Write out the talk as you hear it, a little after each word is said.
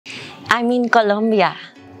I'm in Colombia.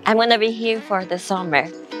 I'm gonna be here for the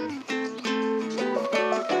summer.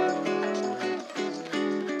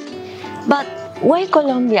 But why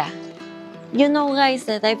Colombia? You know, guys,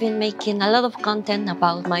 that I've been making a lot of content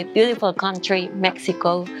about my beautiful country,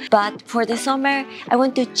 Mexico. But for the summer, I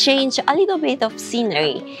want to change a little bit of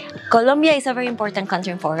scenery. Colombia is a very important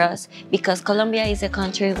country for us because Colombia is a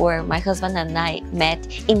country where my husband and I met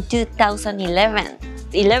in 2011.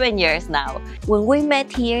 11 years now. When we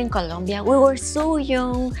met here in Colombia, we were so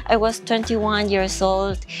young. I was 21 years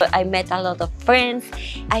old. I met a lot of friends.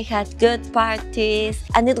 I had good parties.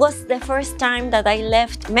 And it was the first time that I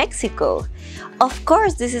left Mexico. Of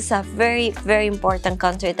course, this is a very, very important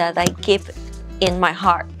country that I keep in my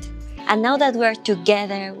heart. And now that we're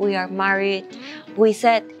together, we are married, we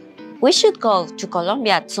said we should go to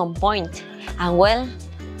Colombia at some point. And well,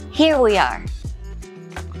 here we are.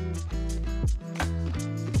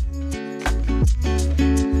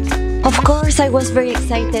 Of course, I was very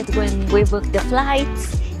excited when we booked the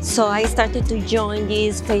flights, so I started to join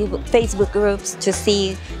these Facebook groups to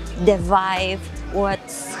see the vibe,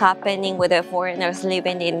 what's happening with the foreigners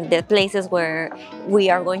living in the places where we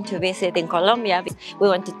are going to visit in Colombia. We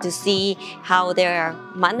wanted to see how they are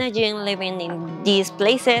managing living in these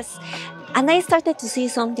places. And I started to see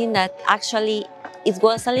something that actually it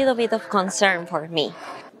was a little bit of concern for me.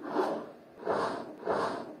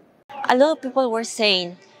 A lot of people were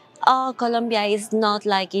saying, oh, Colombia is not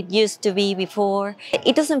like it used to be before.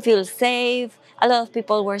 It doesn't feel safe. A lot of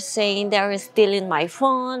people were saying they are stealing my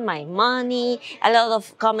phone, my money. A lot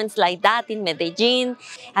of comments like that in Medellin.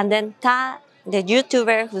 And then Ta, the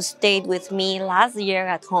YouTuber who stayed with me last year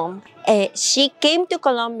at home, she came to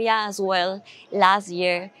Colombia as well last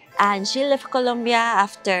year. And she left Colombia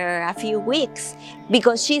after a few weeks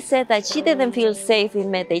because she said that she didn't feel safe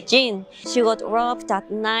in Medellin. She got robbed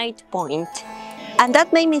at night point. And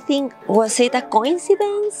that made me think, was it a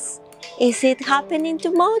coincidence? Is it happening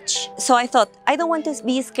too much? So I thought, I don't want to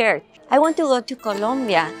be scared. I want to go to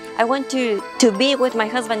Colombia. I want to be with my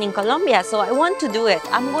husband in Colombia. So I want to do it.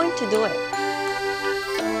 I'm going to do it.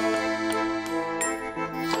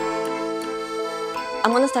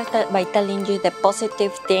 I'm going to start by telling you the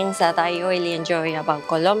positive things that I really enjoy about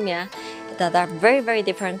Colombia that are very, very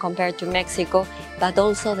different compared to Mexico, but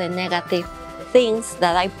also the negative things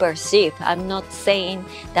that I perceive. I'm not saying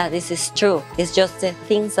that this is true. It's just the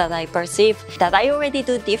things that I perceive that I already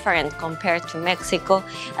do different compared to Mexico.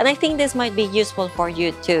 And I think this might be useful for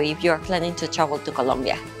you too if you're planning to travel to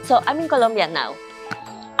Colombia. So I'm in Colombia now.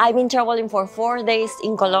 I've been traveling for 4 days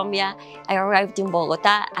in Colombia. I arrived in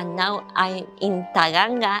Bogota and now I'm in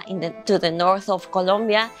Taganga to the north of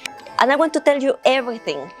Colombia. And I want to tell you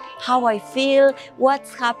everything, how I feel,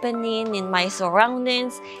 what's happening in my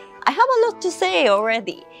surroundings. I have a lot to say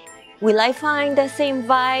already. Will I find the same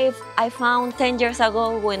vibe I found 10 years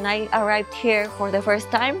ago when I arrived here for the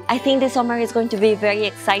first time? I think this summer is going to be very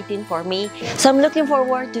exciting for me. So I'm looking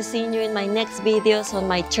forward to seeing you in my next videos on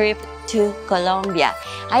my trip to Colombia.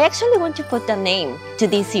 I actually want to put a name to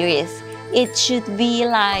this series. It should be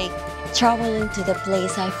like traveling to the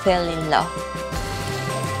place I fell in love.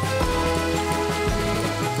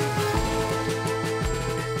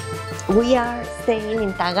 We are staying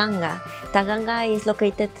in Taganga. Taganga is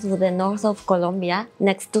located to the north of Colombia,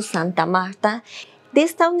 next to Santa Marta.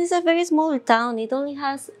 This town is a very small town. It only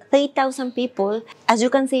has 3,000 people. As you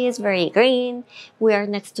can see, it's very green. We are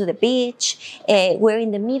next to the beach. We're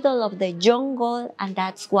in the middle of the jungle, and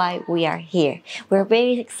that's why we are here. We're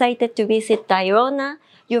very excited to visit Tayrona.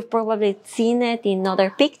 You've probably seen it in other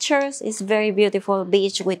pictures. It's a very beautiful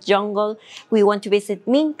beach with jungle. We want to visit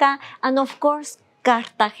Minca, and of course,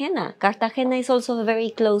 Cartagena. Cartagena is also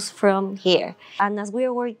very close from here. And as we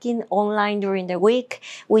are working online during the week,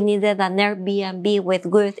 we needed an Airbnb with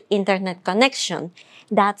good internet connection.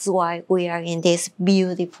 That's why we are in this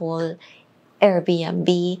beautiful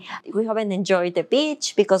Airbnb. We haven't enjoyed the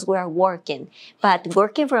beach because we are working. But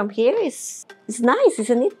working from here is nice,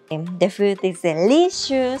 isn't it? The food is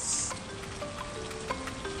delicious.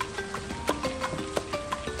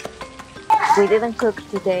 We didn't cook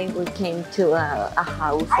today. We came to a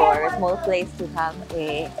house or a small place to have,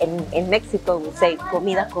 in Mexico we say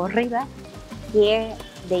comida corrida. Here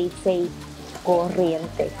they say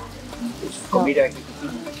corriente. Comida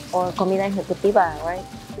ejecutiva. Or comida ejecutiva, right?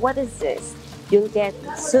 What is this? You'll get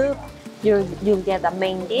soup, you'll get a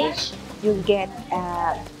main dish, you'll get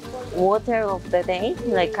water of the day,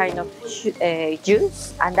 like kind of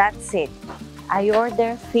juice, and that's it. I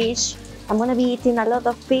ordered fish. I'm going to be eating a lot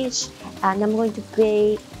of fish, and I'm going to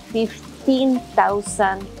pay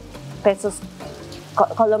 15,000 pesos,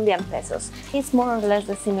 Colombian pesos. It's more or less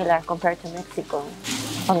similar compared to Mexico.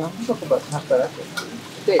 Oh no. Talk about half that.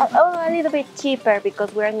 A little bit cheaper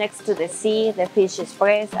because we're next to the sea, the fish is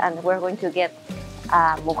fresh, and we're going to get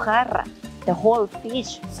mojarra, the whole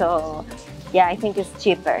fish. So, yeah, I think it's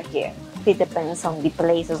cheaper here. It depends on the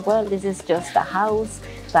place as well. This is just a house,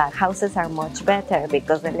 but houses are much better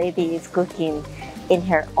because the lady is cooking in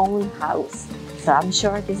her own house. So I'm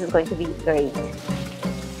sure this is going to be great.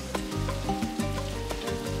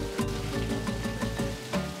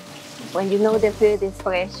 When you know the food is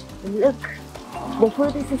fresh, look, the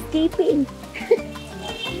food is escaping.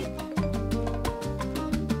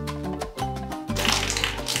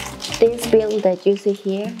 This bill that you see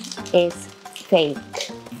here is fake.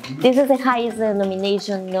 This is the highest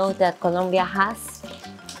denomination note that Colombia has.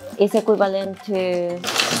 It's equivalent to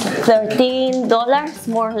 $13,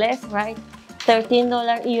 more or less, right?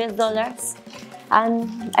 $13 US dollars.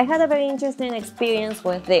 And I had a very interesting experience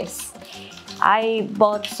with this. I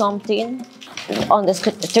bought something on the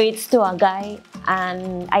streets to a guy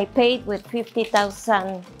and I paid with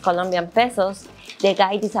 50,000 Colombian pesos. The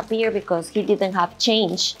guy disappeared because he didn't have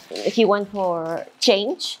change. He went for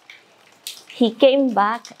change. He came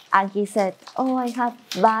back and he said, "Oh, I have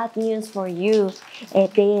bad news for you.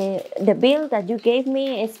 The bill that you gave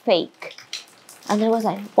me is fake." And I was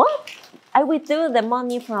like, "What? I withdrew the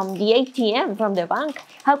money from the ATM, from the bank.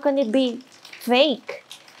 How can it be fake?"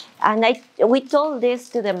 And we told this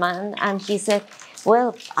to the man and he said,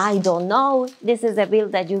 "Well, I don't know. This is the bill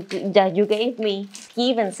that you gave me."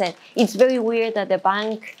 He even said, "It's very weird that the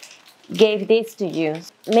bank gave this to you.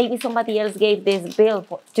 Maybe somebody else gave this bill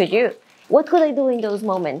to you." What could I do in those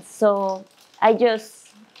moments? So I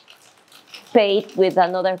just paid with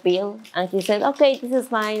another bill and he said, "Okay, this is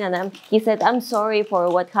fine." And he said, "I'm sorry for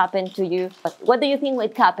what happened to you. But what do you think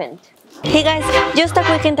what happened?" Hey guys, just a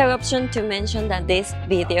quick interruption to mention that this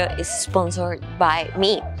video is sponsored by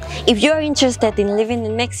me. If you're interested in living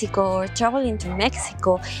in Mexico or traveling to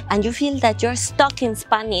Mexico and you feel that you're stuck in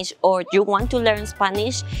Spanish or you want to learn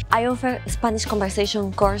Spanish, I offer Spanish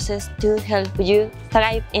conversation courses to help you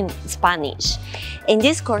thrive in Spanish. In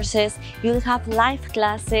these courses, you'll have live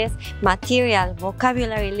classes, material,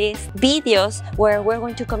 vocabulary lists, videos where we're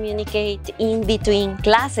going to communicate in between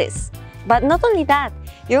classes. But not only that,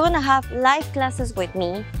 you're going to have live classes with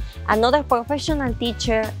me, another professional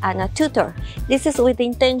teacher, and a tutor. This is with the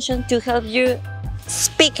intention to help you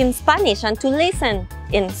speak in Spanish and to listen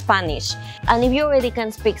in Spanish. And if you already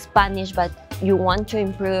can speak Spanish but you want to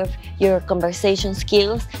improve your conversation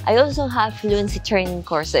skills, I also have fluency training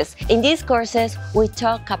courses. In these courses, we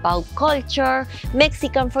talk about culture,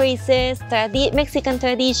 Mexican phrases, Mexican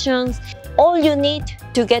traditions, all you need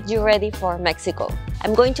to get you ready for Mexico.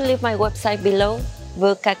 I'm going to leave my website below.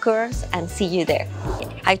 Book a course and see you there.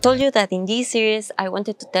 I told you that in this series I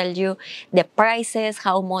wanted to tell you the prices,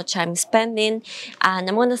 how much I'm spending, and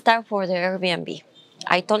I'm going to start for the Airbnb.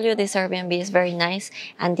 I told you this Airbnb is very nice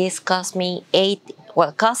and this cost me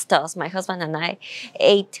cost us, my husband and I,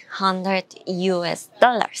 $800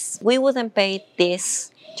 US. We wouldn't pay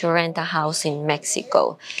this to rent a house in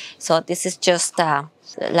Mexico. So this is just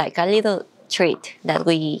like a little treat that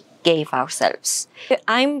we gave ourselves.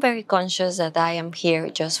 I'm very conscious that I am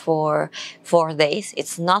here just for 4 days.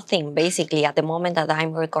 It's nothing basically at the moment that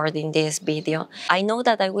I'm recording this video. I know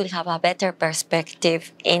that I will have a better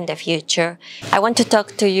perspective in the future. I want to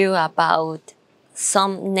talk to you about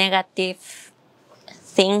some negative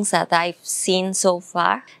things that I've seen so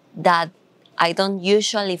far that I don't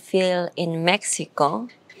usually feel in Mexico.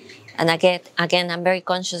 And again, I'm very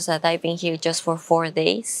conscious that I've been here just for 4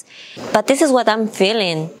 days. But this is what I'm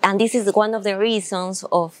feeling. And this is one of the reasons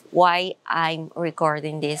of why I'm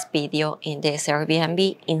recording this video in this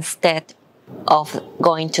Airbnb instead of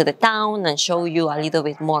going to the town and show you a little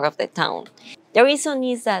bit more of the town. The reason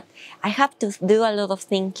is that I have to do a lot of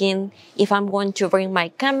thinking if I'm going to bring my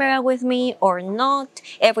camera with me or not.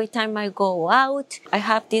 Every time I go out, I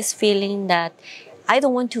have this feeling that I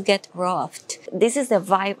don't want to get robbed. This is the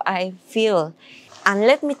vibe I feel. And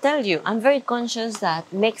let me tell you, I'm very conscious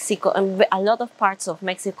that Mexico and a lot of parts of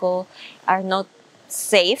Mexico are not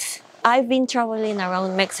safe. I've been traveling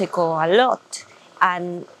around Mexico a lot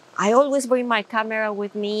and I always bring my camera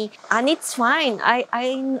with me and it's fine.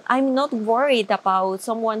 I'm not worried about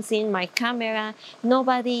someone seeing my camera.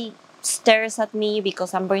 Nobody stares at me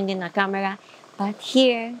because I'm bringing a camera. But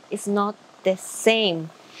here it's not the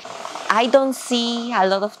same. I don't see a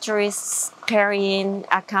lot of tourists carrying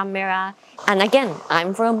a camera. And again,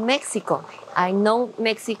 I'm from Mexico. I know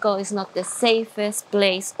Mexico is not the safest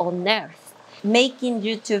place on earth. Making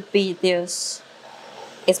YouTube videos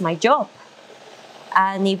is my job.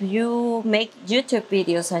 And if you make YouTube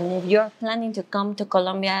videos and if you're planning to come to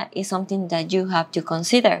Colombia, it's something that you have to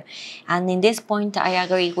consider. And in this point, I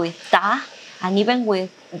agree with Ta and even with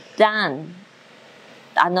Dan,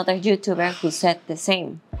 another YouTuber who said the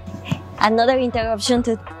same. Another interruption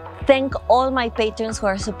to thank all my patrons who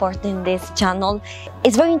are supporting this channel.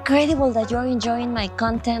 It's very incredible that you're enjoying my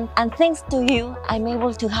content, and thanks to you, I'm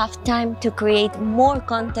able to have time to create more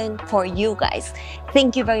content for you guys.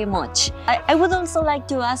 Thank you very much. I would also like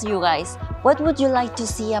to ask you guys, what would you like to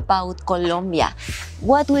see about Colombia?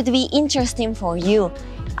 What would be interesting for you?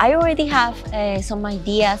 I already have some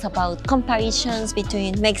ideas about comparisons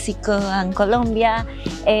between Mexico and Colombia.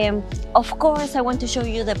 Of course, I want to show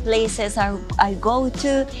you the places I go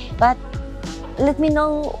to, but let me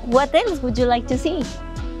know what else would you like to see.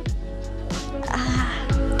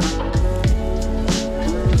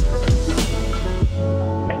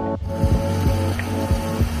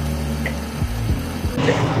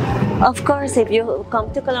 Of course, if you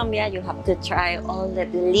come to Colombia, you have to try all the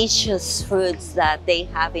delicious fruits that they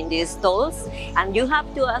have in these stalls. And you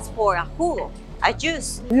have to ask for a jugo, a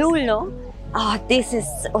juice. Lulo, oh, this is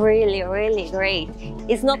really, really great.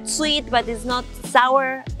 It's not sweet, but it's not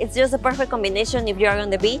sour. It's just a perfect combination if you're on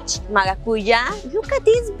the beach. Maracuya, look at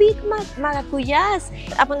these big maracuyas.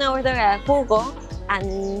 I'm gonna order a jugo,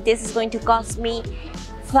 and this is going to cost me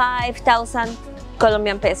 5,000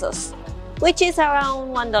 Colombian pesos, which is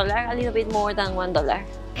around $1, a little bit more than $1.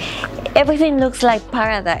 Everything looks like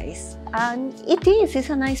paradise, and it is. It's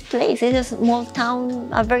a nice place. It's a small town,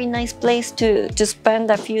 a very nice place to spend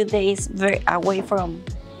a few days very away from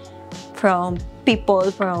people,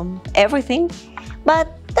 from everything. But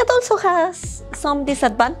that also has some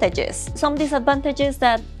disadvantages. Some disadvantages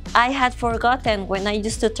that I had forgotten when I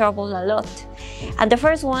used to travel a lot. And the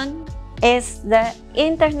first one is the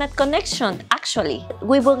internet connection. Actually,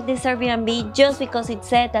 we booked this Airbnb just because it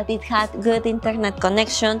said that it had good internet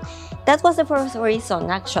connection. That was the first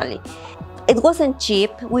reason, actually. It wasn't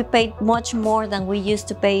cheap. We paid much more than we used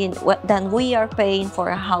to pay than we are paying for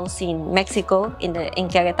a house in Mexico, in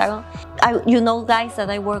Querétaro. You know, guys,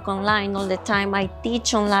 that I work online all the time. I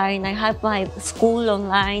teach online. I have my school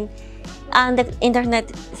online, and the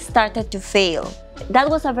internet started to fail. That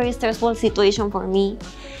was a very stressful situation for me.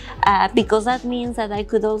 Because that means that I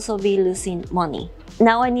could also be losing money.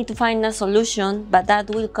 Now I need to find a solution, but that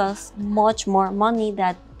will cost much more money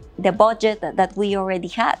than the budget that we already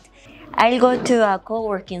had. I'll go to a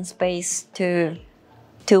co-working space to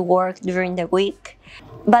work during the week,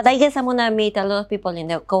 but I guess I'm gonna meet a lot of people in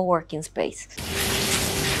the co-working space.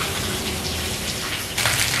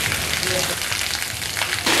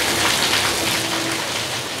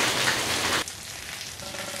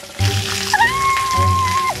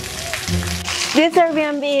 This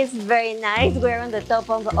Airbnb is very nice. We're on the top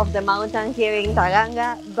of the mountain here in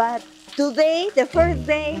Taganga, but today, the first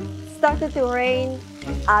day, started to rain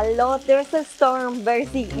a lot. There's a storm,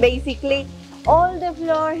 basically. All the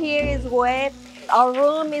floor here is wet. Our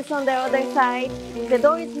room is on the other side. The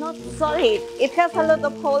door is not solid. It has a lot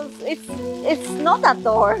of holes. It's not a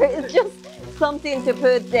door. It's just something to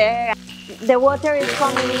put there. The water is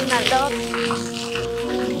coming in a lot.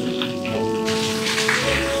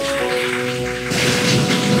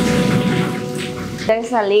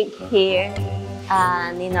 There's a leak here,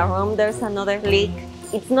 and in a room there's another leak.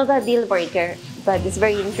 It's not a deal breaker, but it's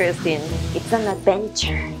very interesting. It's an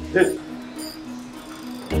adventure.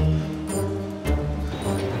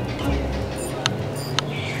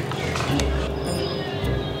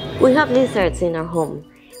 We have lizards in our home,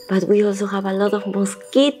 but we also have a lot of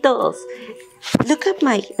mosquitoes. Look at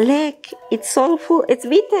my leg. It's all full. It's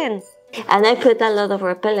bitten. And I put a lot of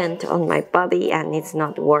repellent on my body, and it's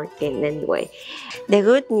not working anyway. The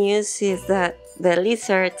good news is that the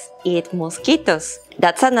lizards eat mosquitoes.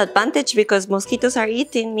 That's an advantage because mosquitoes are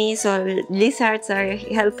eating me, so lizards are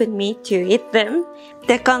helping me to eat them.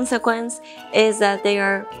 The consequence is that they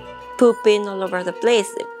are pooping all over the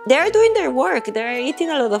place. They are doing their work. They are eating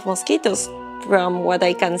a lot of mosquitoes from what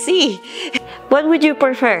I can see. What would you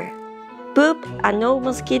prefer? Poop and no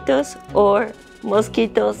mosquitoes, or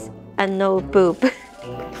mosquitoes and no poop?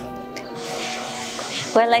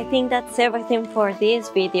 Well, I think that's everything for this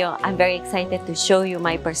video. I'm very excited to show you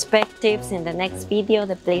my perspectives in the next video,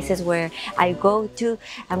 the places where I go to.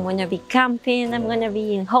 I'm going to be camping, I'm going to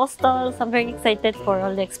be in hostels. I'm very excited for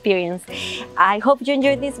all the experience. I hope you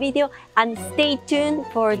enjoyed this video, and stay tuned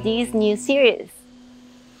for this new series.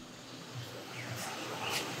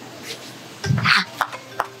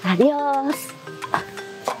 Adios!